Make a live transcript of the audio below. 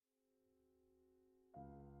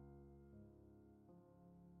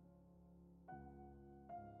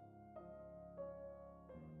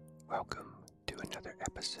Welcome to another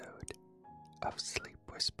episode of Sleep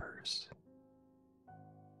Whispers.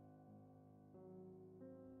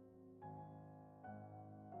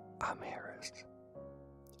 I'm Harris,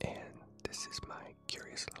 and this is my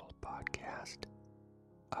curious little podcast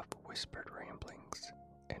of whispered ramblings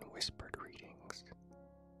and whispered readings,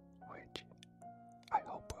 which I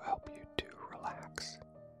hope will help you to relax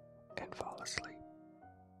and fall asleep.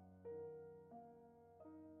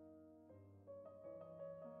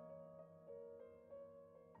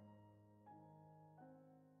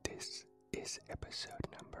 This is episode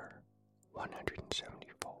number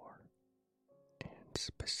 174, and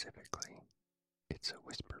specifically, it's a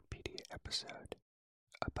Whisperpedia episode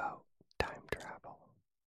about time travel.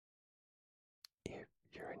 If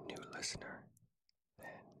you're a new listener,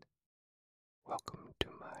 then welcome to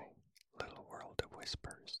my little world of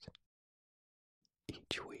whispers.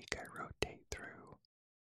 Each week I rotate through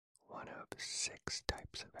one of 6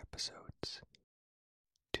 types of episodes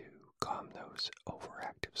to calm those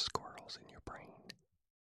overactive squirrels in your brain.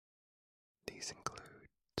 These include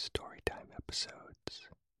storytime episodes,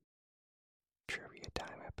 trivia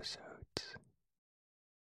time episodes,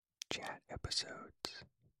 chat episodes,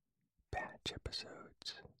 batch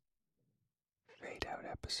episodes, fade out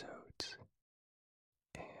episodes,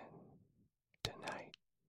 and tonight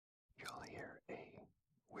you'll hear a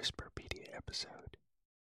Whisperpedia episode,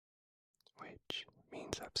 which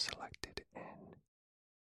means I've selected an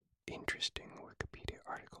interesting Wikipedia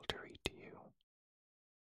article to read to you,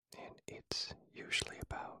 and it's usually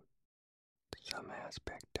about some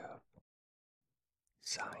aspect of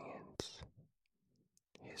science,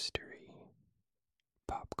 history,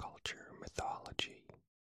 pop culture, mythology,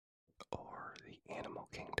 or the animal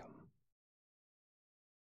kingdom.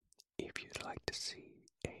 If you'd like to see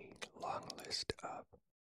a long list of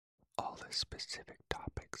all the specific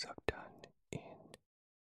topics I've done in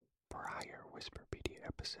prior Whisperpedia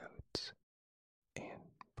episodes,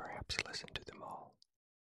 and perhaps listen to them all,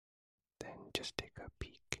 then just take a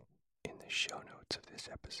peek in the show notes of this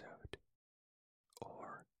episode,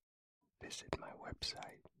 or visit my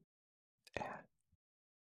website at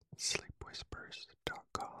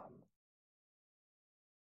sleepwhispers.com.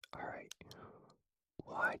 Alright,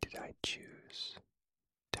 why did I choose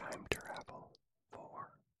time travel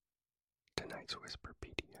for tonight's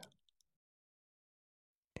Whisperpedia?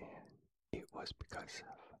 And it was because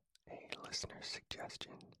of a listener's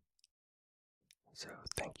suggestion. So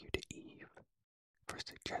thank you to Eve for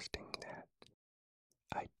suggesting that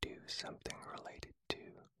I do something related to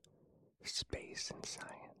space and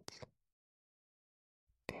science.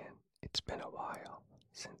 And it's been a while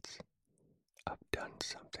since I've done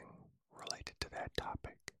something related to that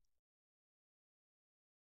topic.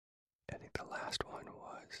 I think the last one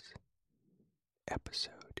was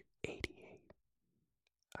episode 88.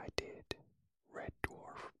 I did red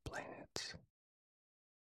dwarf planets.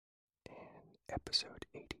 And episode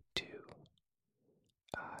 82,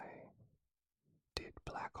 I did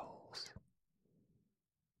black holes.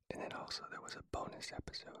 And then also there was a bonus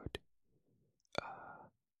episode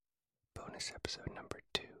number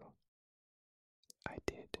 2. I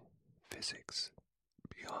did physics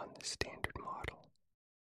beyond the standard model.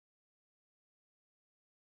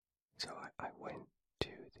 So I went to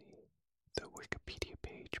the Wikipedia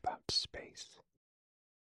page about space,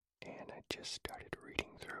 and I just started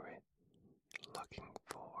reading through it, looking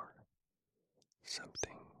for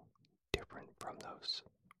something different from those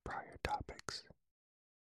prior topics,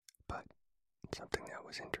 but something that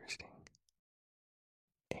was interesting.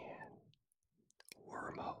 And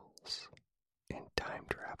wormholes and time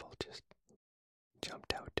travel just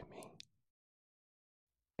jumped out to me,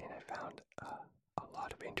 and I found a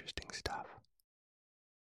lot of interesting stuff.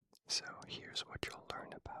 So here's what you'll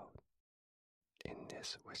learn about in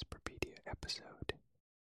this Whisperpedia episode.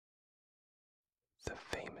 The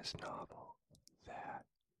famous novel that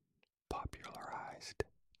popularized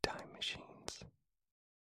time machines.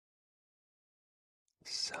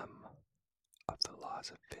 Some of the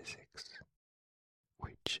laws of physics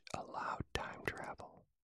which allowed time travel,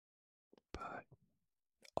 but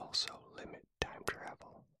also limit time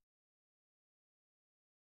travel.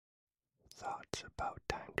 Thoughts about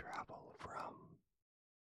time travel from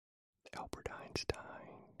Albert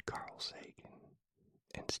Einstein, Carl Sagan,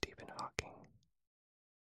 and Stephen Hawking.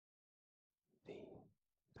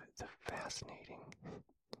 The fascinating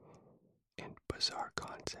and bizarre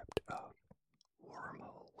concept of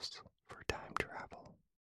wormholes for time travel.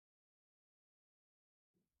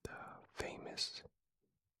 The famous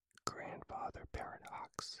grandfather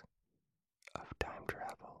paradox of time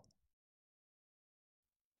travel.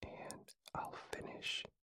 And I'll finish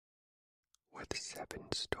with with 7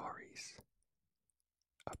 stories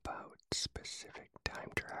about specific time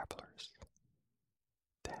travelers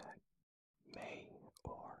that may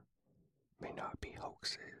or may not be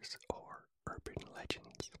hoaxes or urban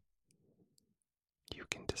legends. You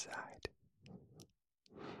can decide.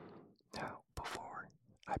 Now, before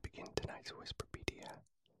I begin tonight's Whisperpedia,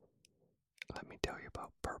 let me tell you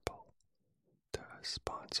about Purple, the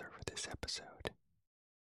sponsor for this episode.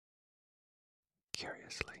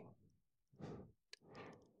 Curiously,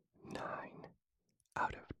 9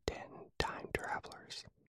 out of 10 time travelers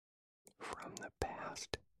from the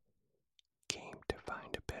past came to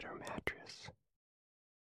find a better mattress.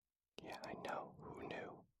 Yeah, I know, who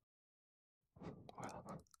knew?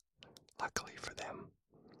 Well, luckily for them,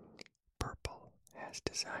 Purple has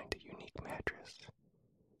designed a unique mattress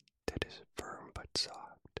that is firm but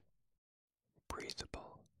soft,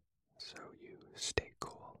 breathable so you stay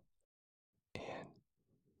cool, and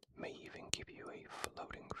may even give you a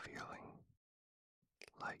floating feeling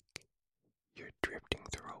like you're drifting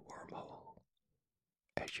through a wormhole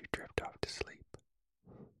as you drift off to sleep.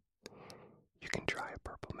 You can try a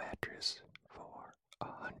Purple mattress for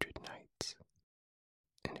 100 nights,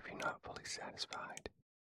 and if you're not fully satisfied,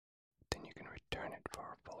 then you can return it for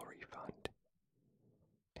a full refund.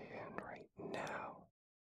 And right now,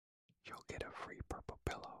 you'll get a free Purple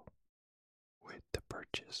pillow with the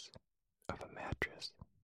purchase of a mattress.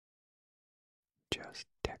 Just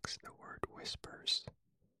text the word whispers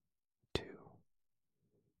to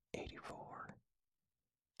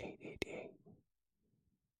 84888.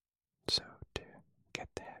 So to get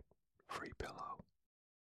that free pillow,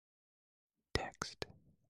 text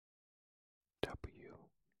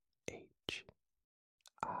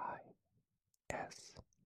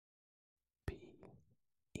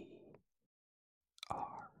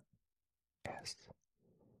WHISPERS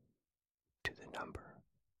to the number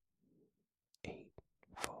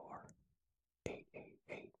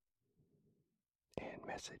 84888, and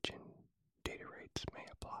message and data rates may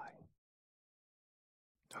apply.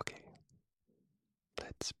 Okay,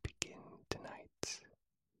 let's begin tonight's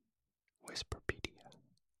Whisperpedia.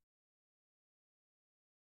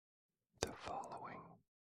 The following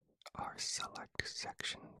are select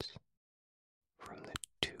sections from the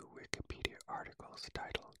 2 Wikipedia articles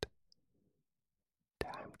titled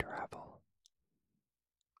Time Travel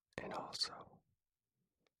and also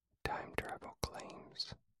Time Travel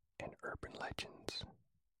Claims and Urban Legends.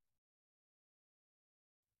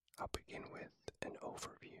 I'll begin with an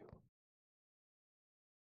overview.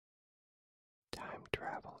 Time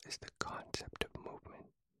travel is the concept of movement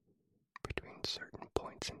between certain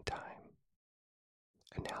points in time,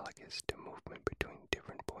 analogous to movement between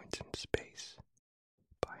different points in space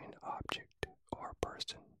by an object or a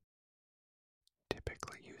person,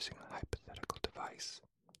 typically using a hypothetical device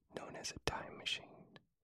known as a time machine.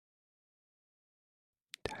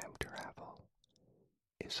 Time travel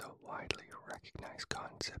is a widely recognized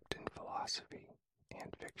concept in philosophy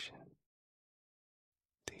and fiction.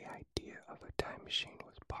 The idea of a time machine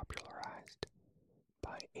was popularized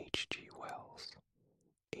by H.G. Wells'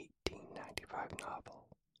 1895 novel,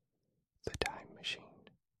 The Time Machine.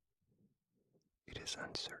 It is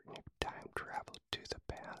uncertain if time travel to the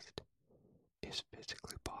past is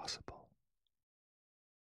physically possible.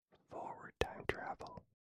 Forward time travel,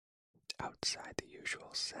 outside the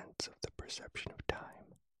usual sense of the perception of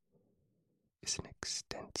time, is an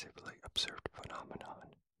extensively observed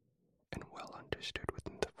phenomenon and well understood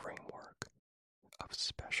within the framework of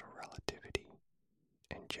special relativity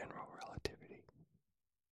and general relativity.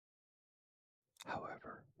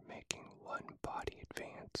 However, making one body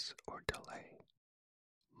advance or delay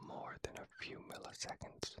more than a few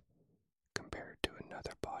milliseconds compared to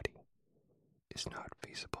another body is not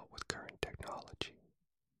feasible with current technology.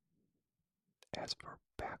 As for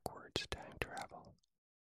backwards time travel,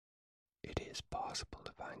 it is possible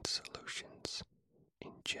to find solutions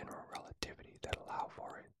in general relativity that allow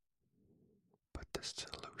for it, but the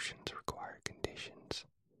solutions require conditions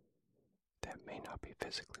that may not be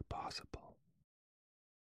physically possible.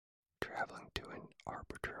 Traveling to an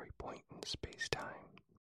arbitrary point in space-time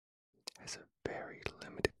has a very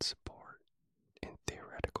limited support in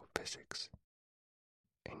theoretical physics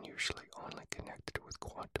and usually only connected with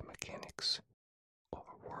quantum mechanics or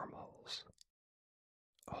wormholes,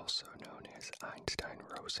 also known as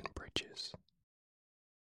Einstein-Rosen bridges.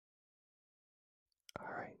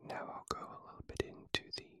 Alright, now I'll go a little bit into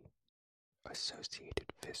the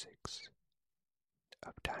associated physics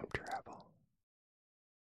of time travel.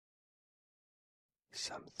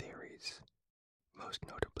 Some theories, most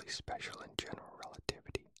notably special and general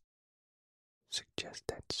relativity, suggest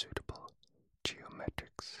that suitable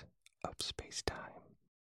geometrics of space-time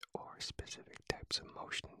or specific types of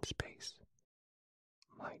motion in space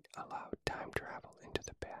might allow time travel into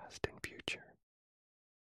the past and future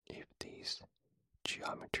if these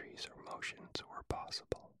geometries or motions were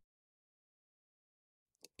possible.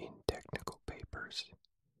 In technical papers,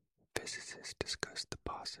 physicists discuss the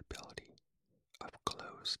possibility of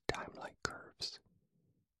closed time-like curves,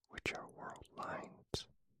 which are world lines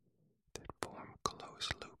that form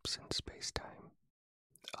closed loops in space-time,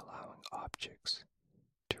 allowing objects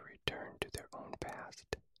to return to their own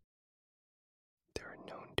past. There are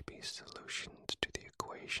known to be solutions to the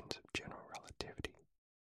equations of general relativity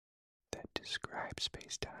that describe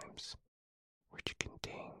spacetimes which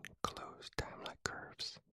contain closed time-like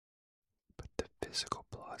curves, but the physical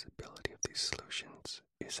plausibility of these solutions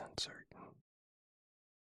is uncertain.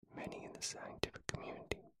 Many in the scientific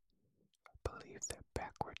community believe that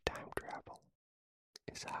backward time travel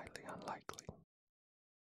is highly unlikely.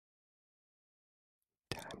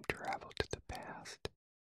 Time travel to the past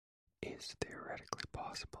is theoretically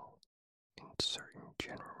possible in certain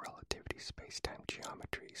general relativity spacetime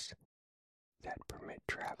geometries that permit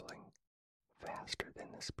traveling faster than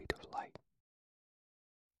the speed of light,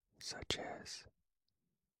 such as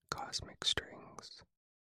cosmic strings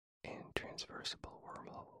and transversible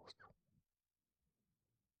wormholes.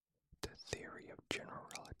 The theory of general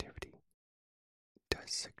relativity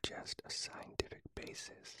does suggest a scientific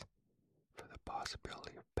basis for the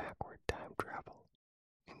possibility of backward time travel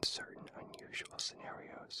in certain unusual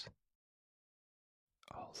scenarios,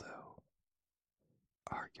 although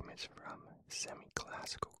arguments from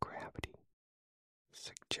semi-classical gravity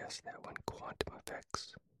suggest that when quantum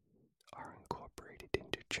effects are incorporated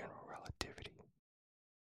into general relativity,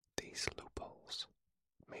 these loopholes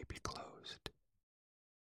may be closed.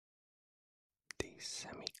 These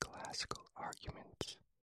semi-classical arguments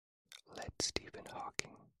led Stephen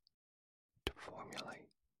Hawking to formulate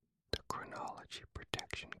the chronology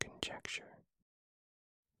protection conjecture,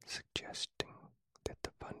 suggesting that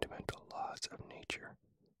the fundamental laws of nature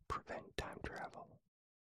prevent time travel.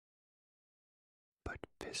 But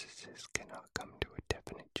physicists cannot come to a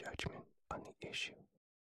definite judgment on the issue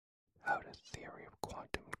how the theory of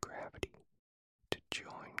quantum gravity to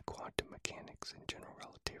join quantum mechanics and general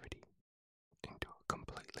relativity into a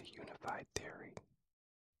completely unified theory.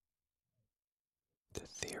 The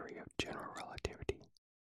theory of general relativity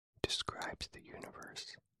describes the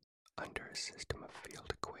universe under a system of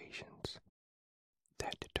field equations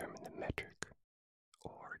that determine the metric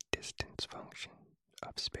or distance function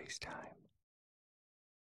of space-time.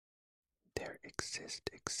 There exist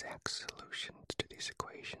exact solutions to these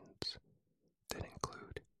equations that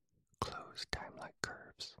include closed time-like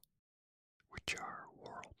curves, which are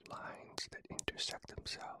world lines that intersect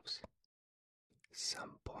themselves.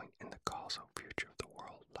 Some point in the causal future of the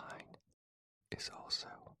world line is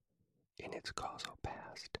also, in its causal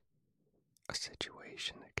past, a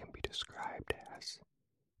situation that can be described as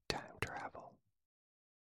time travel.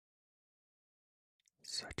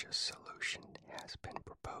 Such a solution has been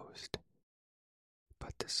proposed,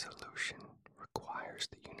 but the solution requires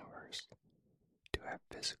the universe to have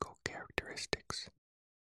physical characteristics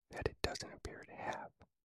that it doesn't appear to have,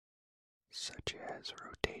 such as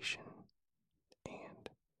rotation and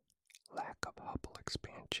lack of Hubble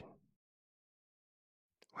expansion.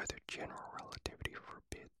 Whether general relativity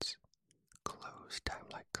forbids closed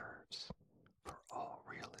time-like curves for all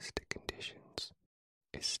realistic conditions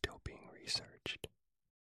is still being researched.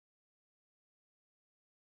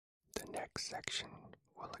 The next section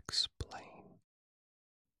will explain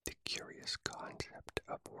the curious concept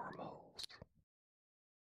of wormholes.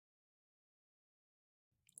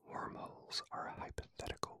 Wormholes are a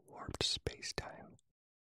hypothetical warped spacetime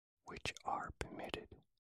which are permitted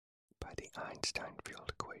by the Einstein field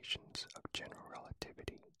equations of general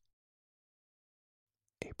relativity.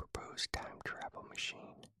 A proposed time travel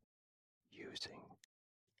machine using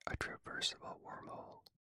a traversable wormhole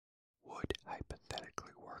would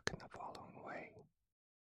hypothetically work in the following way.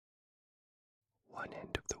 One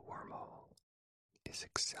end of the wormhole is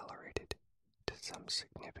accelerated to some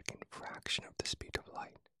significant fraction of the speed of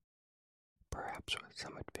light, perhaps with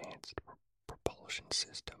some advanced propulsion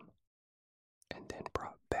system, and then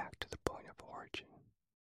brought back to the point of origin.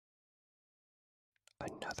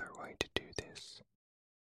 Another way to do this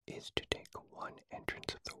is to take one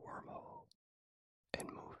entrance of the wormhole and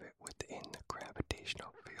move it within the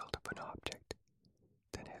gravitational field of an object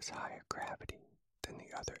that has higher gravity than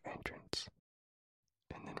the other entrance,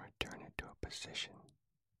 and then return it to a position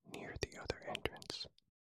near the other entrance.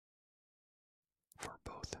 For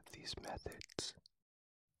both of these methods,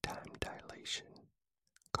 time dilation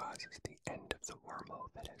causes the end of the wormhole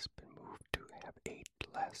that has been moved to have aged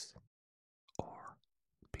less or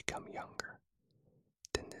become younger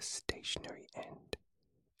than the stationary end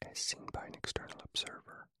as seen by an external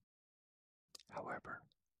observer. However,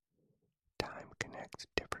 time connects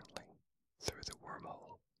differently through the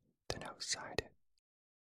wormhole than outside it,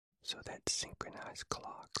 so that synchronized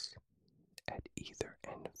clocks at either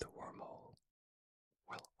end of the wormhole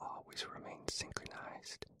will always remain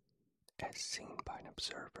synchronized as seen by an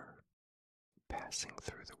observer passing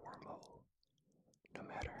through the wormhole, no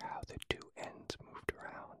matter how the two ends moved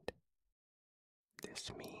around.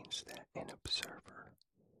 This means that an observer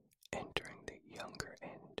entering the younger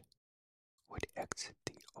end would exit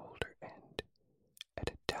the older end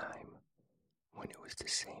at a time when it was the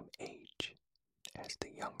same age as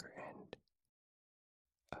the younger end,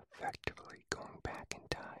 effectively going back in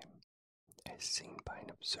time as seen by an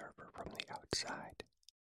observer from the outside.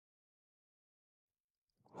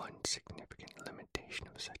 One significant limitation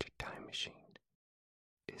of such a time machine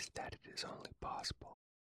is that it is only possible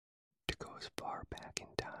to go as far back in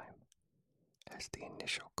time as the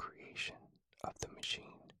initial creation of the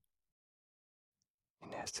machine.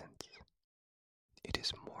 In essence, it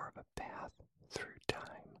is more of a path through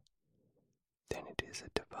time than it is a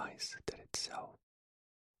device that itself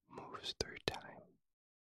moves through time,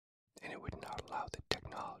 and it would not allow the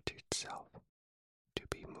technology itself to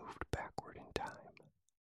be moved backward in time.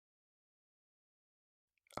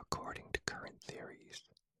 According to current theories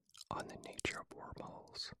on the nature of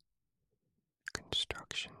wormholes,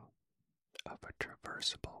 construction of a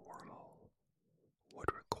traversable wormhole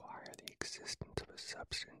would require the existence of a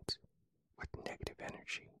substance with negative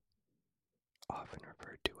energy, often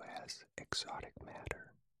referred to as exotic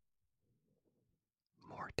matter.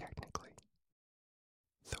 More technically,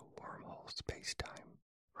 the wormhole spacetime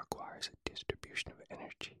requires a distribution of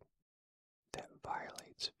energy that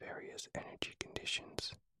violates various energy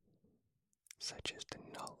conditions, such as the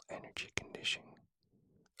null energy condition,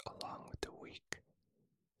 along with the weak,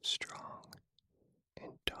 strong,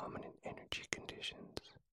 and dominant energy conditions.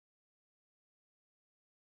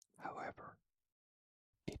 However,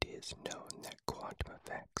 it is known that quantum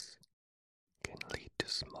effects can lead to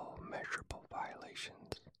small measurable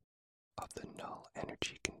violations of the null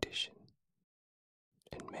energy condition,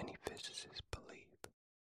 and many physicists believe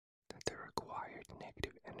that the required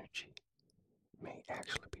negative energy may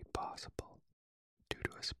actually be possible due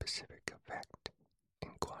to a specific effect in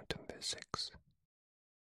quantum physics.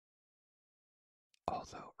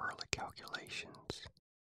 Although early calculations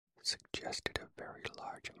suggested a very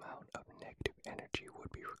large amount of negative energy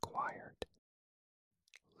would be required,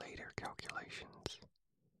 later calculations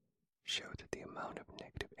show that the amount of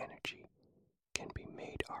negative energy can be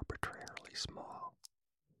made arbitrarily small.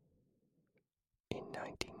 In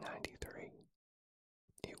 1993,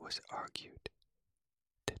 it was argued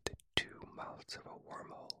that the two mouths of a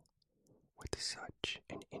wormhole with such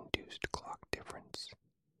an induced clock difference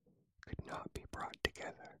could not be brought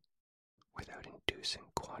together without inducing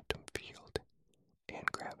quantum field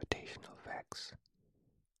and gravitational effects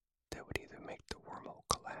that would either make the wormhole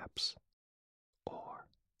collapse or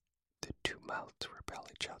the two mouths repel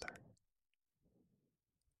each other.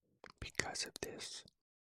 Because of this,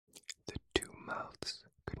 the two mouths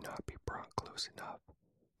could not be brought close enough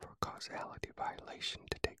for causality violation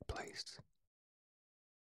to take place.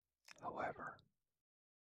 However,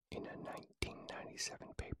 in a 1997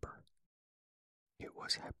 paper, it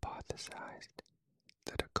was hypothesized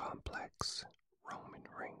that a complex Roman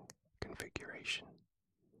ring configuration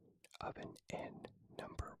of an n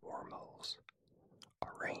number of wormholes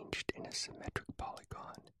arranged in a symmetric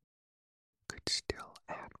polygon could still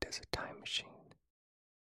act as a time machine,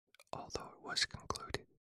 although it was concluded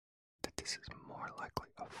that this is more likely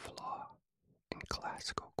a flaw in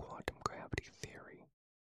classical quantum gravity theory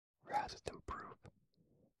rather than proof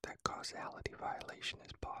that causality violation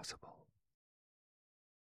is possible.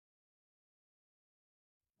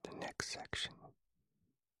 The next section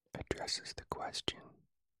addresses the question,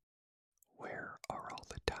 where are all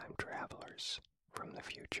the time travelers from the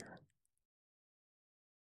future?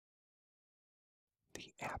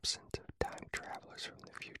 The absence of time travelers from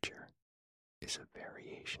the future is a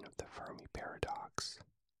variation of the Fermi paradox,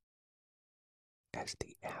 as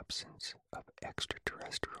the absence of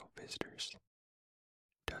extraterrestrial visitors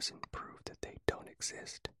doesn't prove that they don't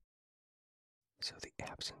exist, so the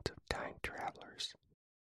absence of time travelers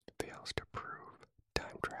fails to prove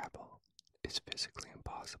time travel is physically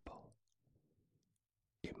impossible.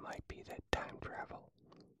 It might be that time travel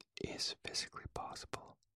is physically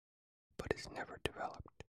possible, but is never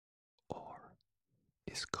developed or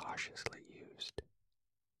is cautiously used.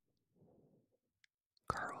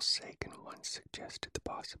 Sagan once suggested the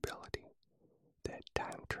possibility that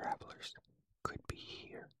time travelers could be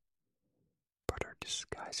here, but are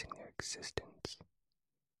disguising their existence,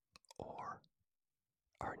 or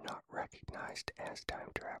are not recognized as time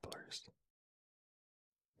travelers.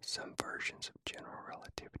 Some versions of general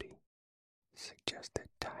relativity suggest that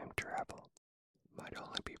time travel might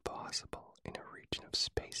only be possible in a region of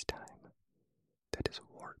space-time that is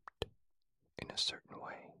warped in a certain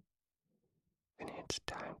way, and hence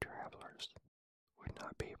time travelers would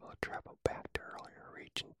not be able to travel back to earlier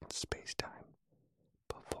regions in space-time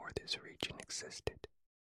before this region existed.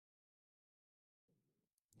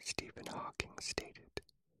 Stephen Hawking stated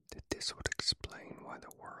that this would explain why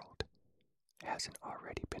the world hasn't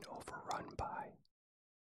already been overrun by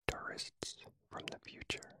tourists from the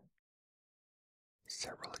future.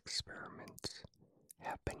 Several experiments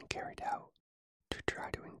have been carried out to try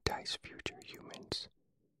to entice future humans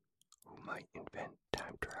who might invent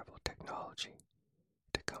time travel technology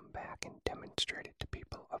to come back and demonstrate it to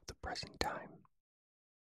people of the present time.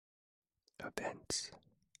 Events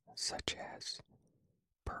such as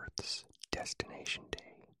Perth's Destination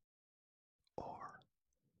Day or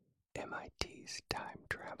MIT's Time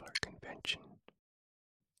Traveler Convention,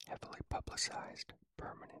 heavily publicized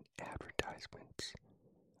permanent advertisements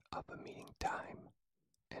of a meeting time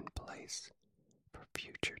and place for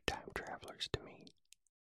future time travelers to meet.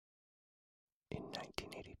 In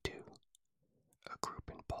 1982, a group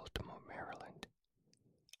in Baltimore, Maryland,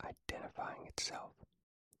 identifying itself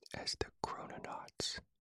as the Chrononauts,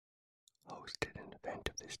 hosted an event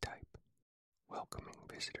of this type, welcoming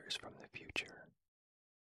visitors from the future.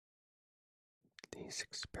 These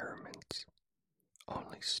experiments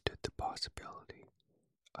only stood the possibility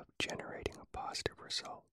of generating a positive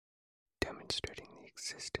result, demonstrating the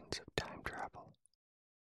existence of time travel,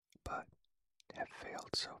 but have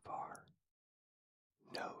failed so far.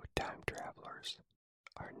 No time travelers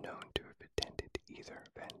are known to have attended either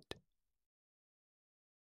event.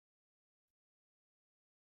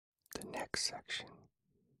 The next section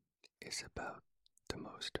is about the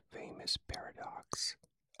most famous paradox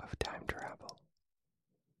of time travel,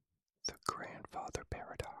 the grandfather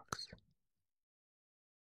paradox.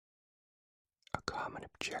 A common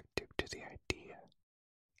objective to the idea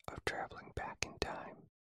of traveling back in time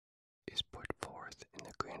is put forth in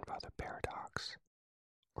the grandfather paradox,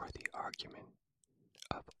 or the argument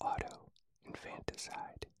of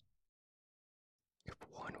auto-infanticide. If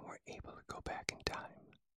one were able to go back in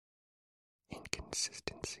time,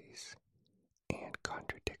 inconsistencies and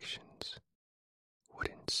contradictions would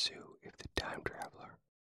ensue if the time traveler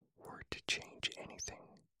were to change anything.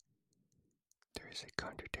 There is a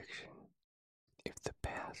contradiction if the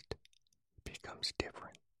past becomes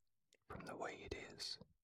different from the way it is.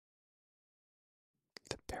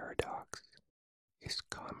 The paradox is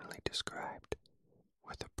commonly described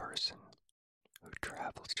with a person who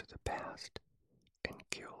travels to the past and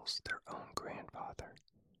kills their own grandfather,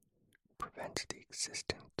 prevents the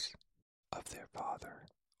existence of their father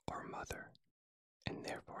or mother, and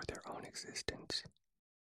therefore their own existence.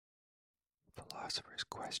 Philosophers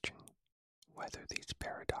question whether these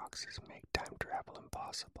paradoxes make time travel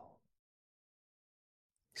impossible.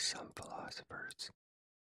 Some philosophers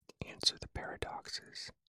answer the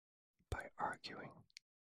paradoxes by arguing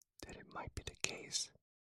that it might be the case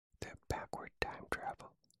that backward time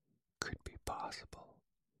travel could be possible,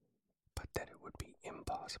 but that it would be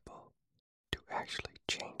impossible to actually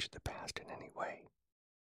change the past in any way.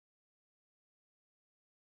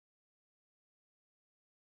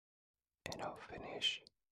 And I'll finish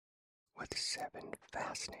with 7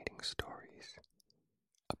 fascinating stories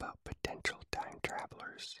about potential time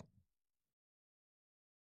travelers.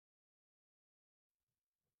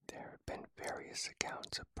 There have been various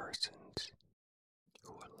accounts of persons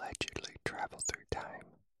who allegedly traveled through time,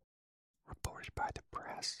 reported by the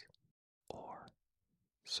press or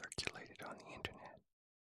circulated on the internet.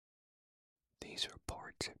 These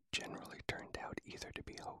reports have generally turned out either to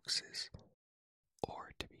be hoaxes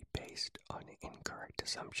or to be based on incorrect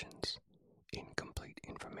assumptions, incomplete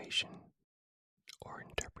information, or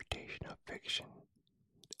interpretation of fiction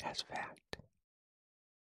as fact,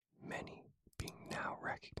 many being now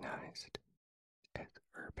recognized as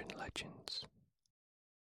urban legends.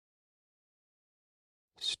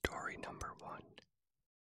 Story number 1.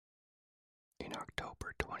 In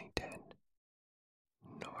October 2010,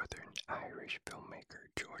 Northern Irish filmmaker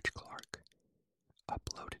George Clark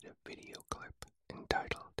uploaded a video clip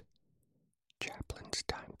entitled Chaplin's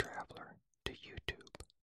Time Traveler to YouTube.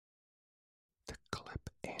 The clip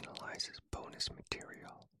analyzes bonus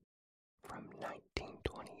material from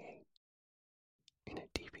 1928 in a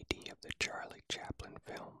DVD of the Charlie Chaplin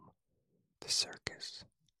film, The Circus.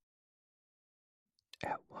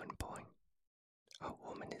 At one point, a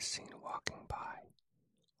woman is seen walking by,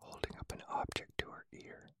 holding up an object to her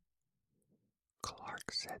ear.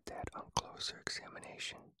 Clark said that on closer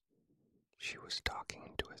examination, she was talking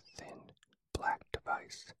into a thin, black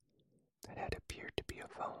device that had appeared to be a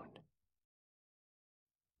phone.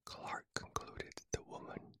 Clark concluded that the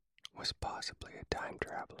woman was possibly a time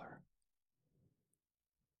traveler,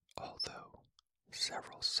 although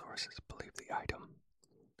several sources believe the item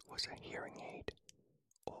was a hearing aid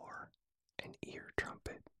or an ear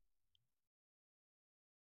trumpet.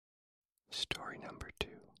 Story number 2.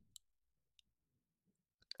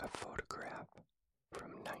 A photograph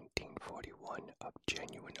from 1941 of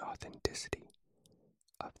genuine authenticity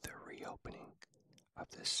of the reopening of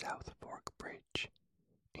the South Fork Bridge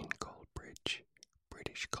in Goldbridge,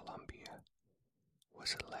 British Columbia,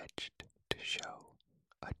 was alleged to show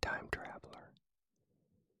a time traveler.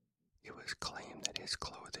 It was claimed that his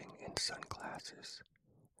clothing and sunglasses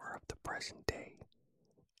were of the present day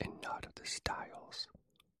and not of the styles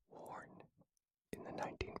worn in the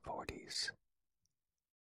 1940s.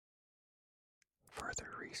 Further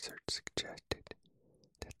research suggested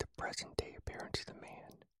that the present-day appearance of the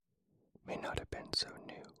man may not have been so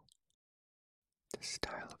new. The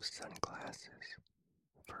style of sunglasses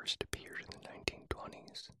first appeared in the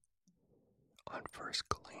 1920s. On first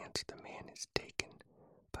glance, the man is taken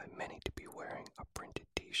by many to be wearing a printed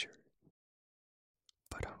t-shirt,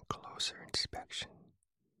 but on closer inspection,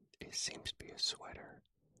 it seems to be a sweater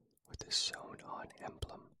with a sewn-on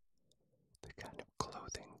emblem, the kind of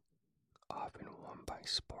clothing often worn by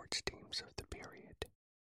sports teams of the period.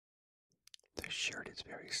 The shirt is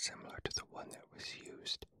very similar to the one that was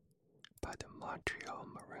used by the Montreal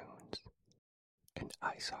Maroons, an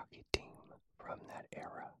ice hockey team from that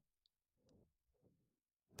era.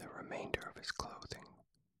 The remainder of his clothing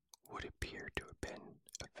would appear to have been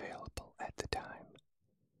available at the time,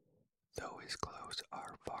 though his clothes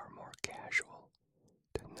are far more casual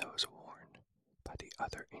than those worn by the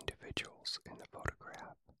other individuals in the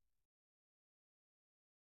photograph.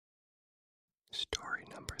 Story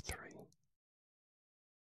number 3.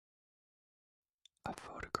 A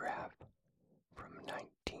photograph from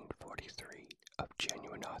 1943 of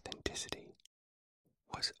genuine authenticity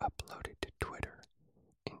was uploaded to Twitter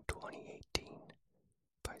in 2018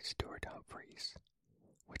 by Stuart Humphreys,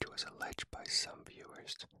 which was alleged by some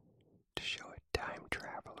viewers to show a time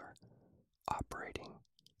traveler operating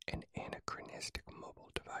an anachronistic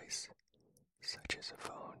mobile device, such as a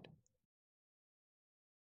phone.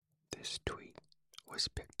 This tweet was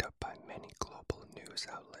picked up by many global news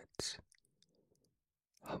outlets.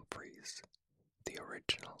 Humphreys, the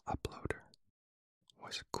original uploader,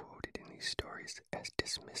 was quoted in these stories as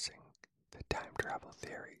dismissing the time travel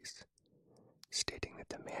theories, stating that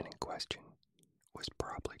the man in question was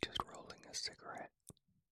probably just rolling a cigarette.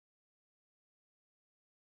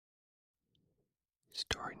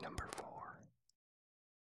 Story number 4.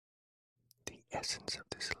 The essence of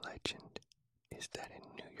this legend is that in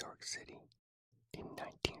New York City, in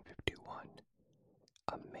 1951,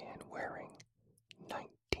 a man wearing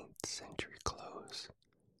 19th century clothes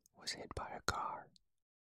was hit by a car.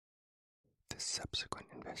 The subsequent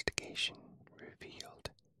investigation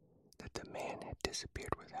revealed that the man had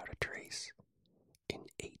disappeared without a trace in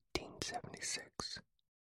 1876.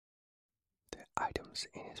 The items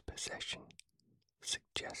in his possession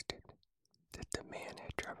suggested that the man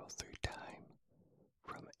had traveled through time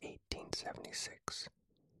from 1876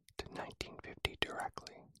 to 1950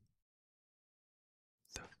 directly.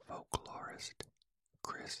 The folklorist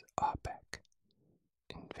Chris Aubeck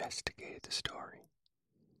investigated the story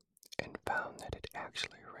and found that it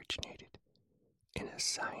actually originated in a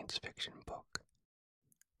science fiction book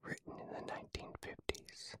written in the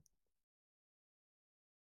 1950s.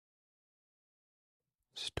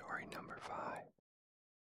 Story number 5.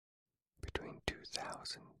 Between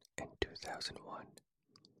 2000 and 2001,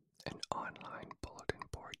 an online bulletin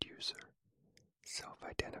board user,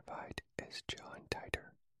 self-identified as John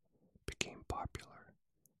Titer, became popular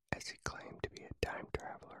as he claimed to be a time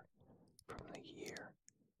traveler from the year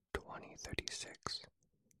 2036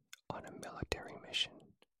 on a military mission.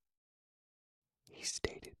 He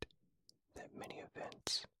stated that many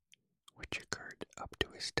events which occurred up to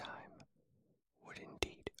his time would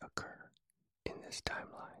indeed occur in this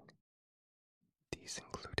timeline. These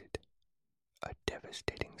included a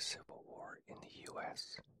devastating civil war in the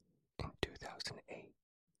U.S. in 2008,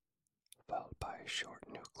 followed by a short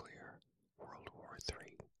nuclear World War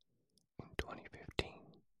III in 2015,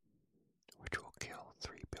 which will kill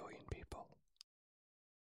 3 billion people.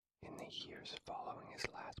 In the years following his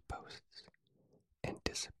last posts,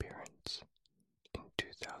 disappearance in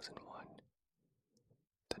 2001,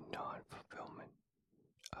 the non-fulfillment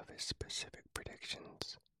of his specific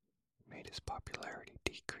predictions made his popularity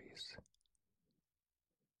decrease.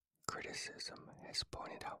 Criticism has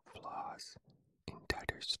pointed out flaws in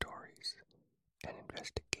Titor's stories, and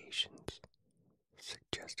investigations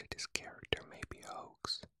suggested his character may be a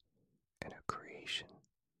hoax and a creation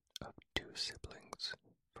of two siblings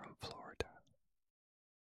from Florida.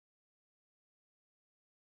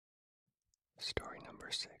 Story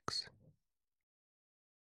number 6.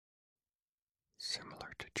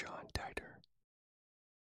 Similar to John Titor,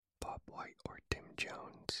 Bob White or Tim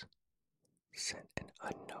Jones sent an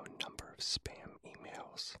unknown number of spam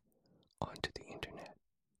emails onto the internet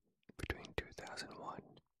between 2001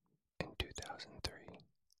 and 2003.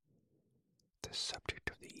 The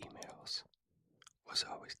subject of the emails was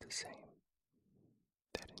always the same,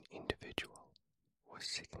 that an individual was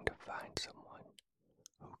seeking to find someone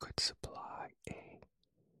who could supply a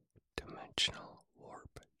dimensional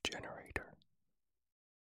warp generator.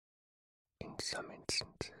 In some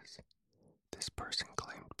instances, this person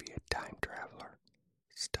claimed to be a time traveler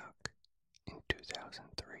stuck in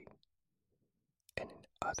 2003, and in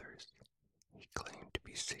others, he claimed to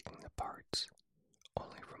be seeking the parts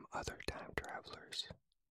only from other time travelers.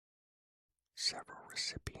 Several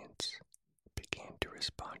recipients began to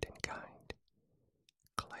respond in kind,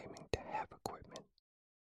 claiming to have equipment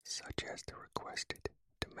such as the requested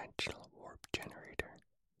dimensional warp generator.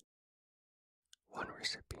 One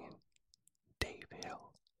recipient, Dave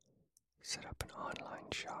Hill, set up an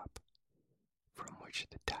online shop from which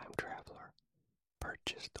the time traveler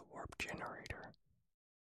purchased the warp generator,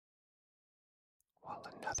 while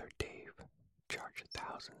another Dave charged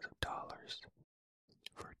thousands of dollars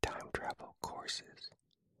for time travel courses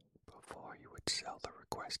before he would sell the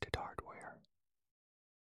requested hardware.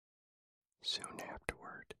 Soon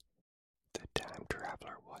afterward, the time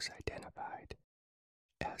traveler was identified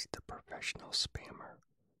as the professional spammer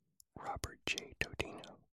Robert J.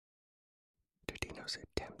 Todino. Todino's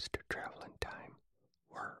attempts to travel in time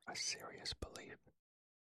were a serious belief,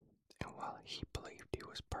 and while he believed he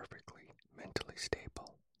was perfectly mentally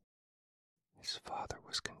stable, his father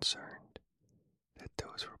was concerned that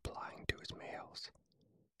those replying to his mails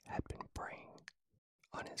had been preying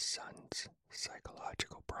on his son's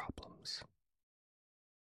psychological problems.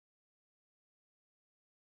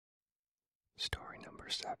 Story number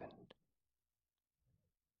 7.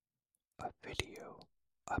 A video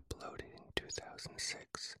uploaded in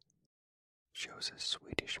 2006 shows a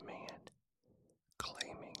Swedish man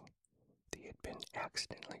claiming that he had been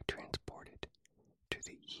accidentally transported to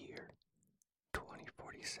the year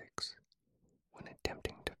 2046 when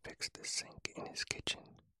attempting to fix the sink in his kitchen.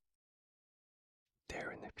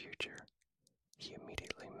 There in the future, he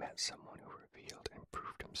immediately met someone who revealed and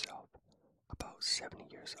proved himself about 70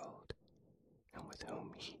 years old, and with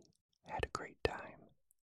whom he had a great time.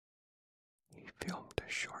 He filmed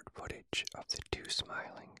a short footage of the two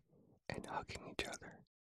smiling and hugging each other,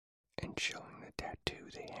 and showing the tattoo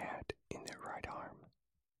they had in their right arm.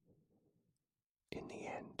 In the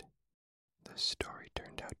end, the story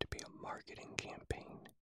turned out to be a marketing campaign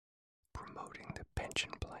promoting the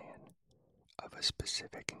pension plan of a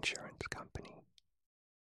specific insurance company.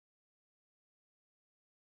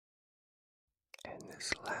 And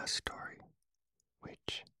this last story,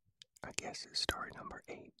 which I guess is story number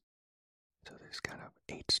 8, so there's kind of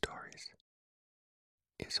 8 stories,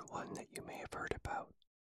 is one that you may have heard about.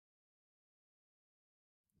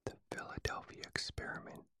 The Philadelphia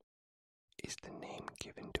experiment is the name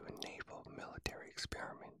given to a naval military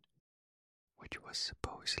experiment which was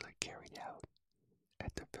supposedly carried out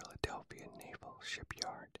at the Philadelphia Naval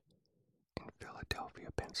Shipyard in Philadelphia,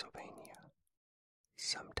 Pennsylvania,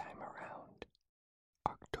 sometime around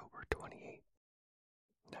October 28,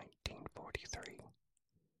 1943.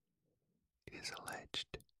 It is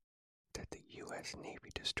alleged that the U.S. Navy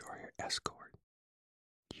destroyer escort,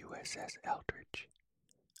 USS Eldridge,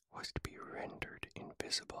 was to be rendered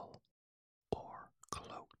invisible or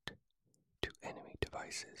cloaked to enemy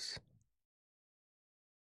devices.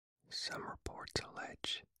 Some reports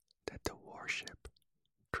allege that the warship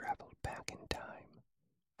traveled back in time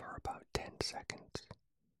for about 10 seconds.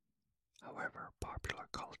 However, popular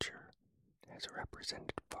culture has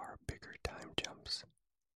represented far bigger time jumps.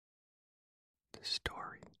 The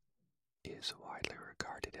story is widely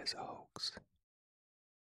regarded as a hoax.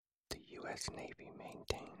 The U.S. Navy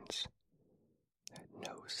maintains that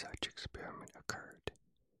no such experiment occurred,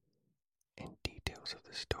 and details of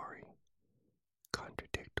the story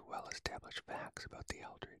contradict well-established facts about the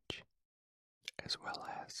Eldridge, as well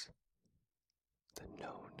as the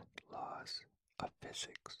known laws of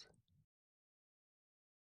physics.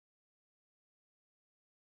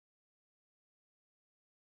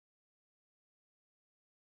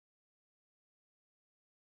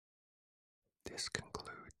 This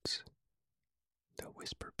concludes the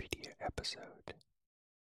Whisperpedia episode.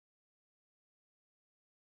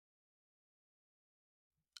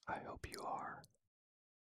 I hope you are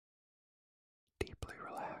deeply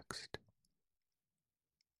relaxed,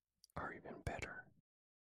 or even better,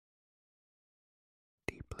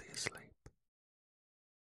 deeply asleep.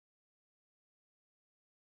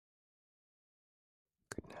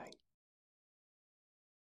 Good night.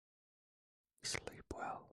 Sleep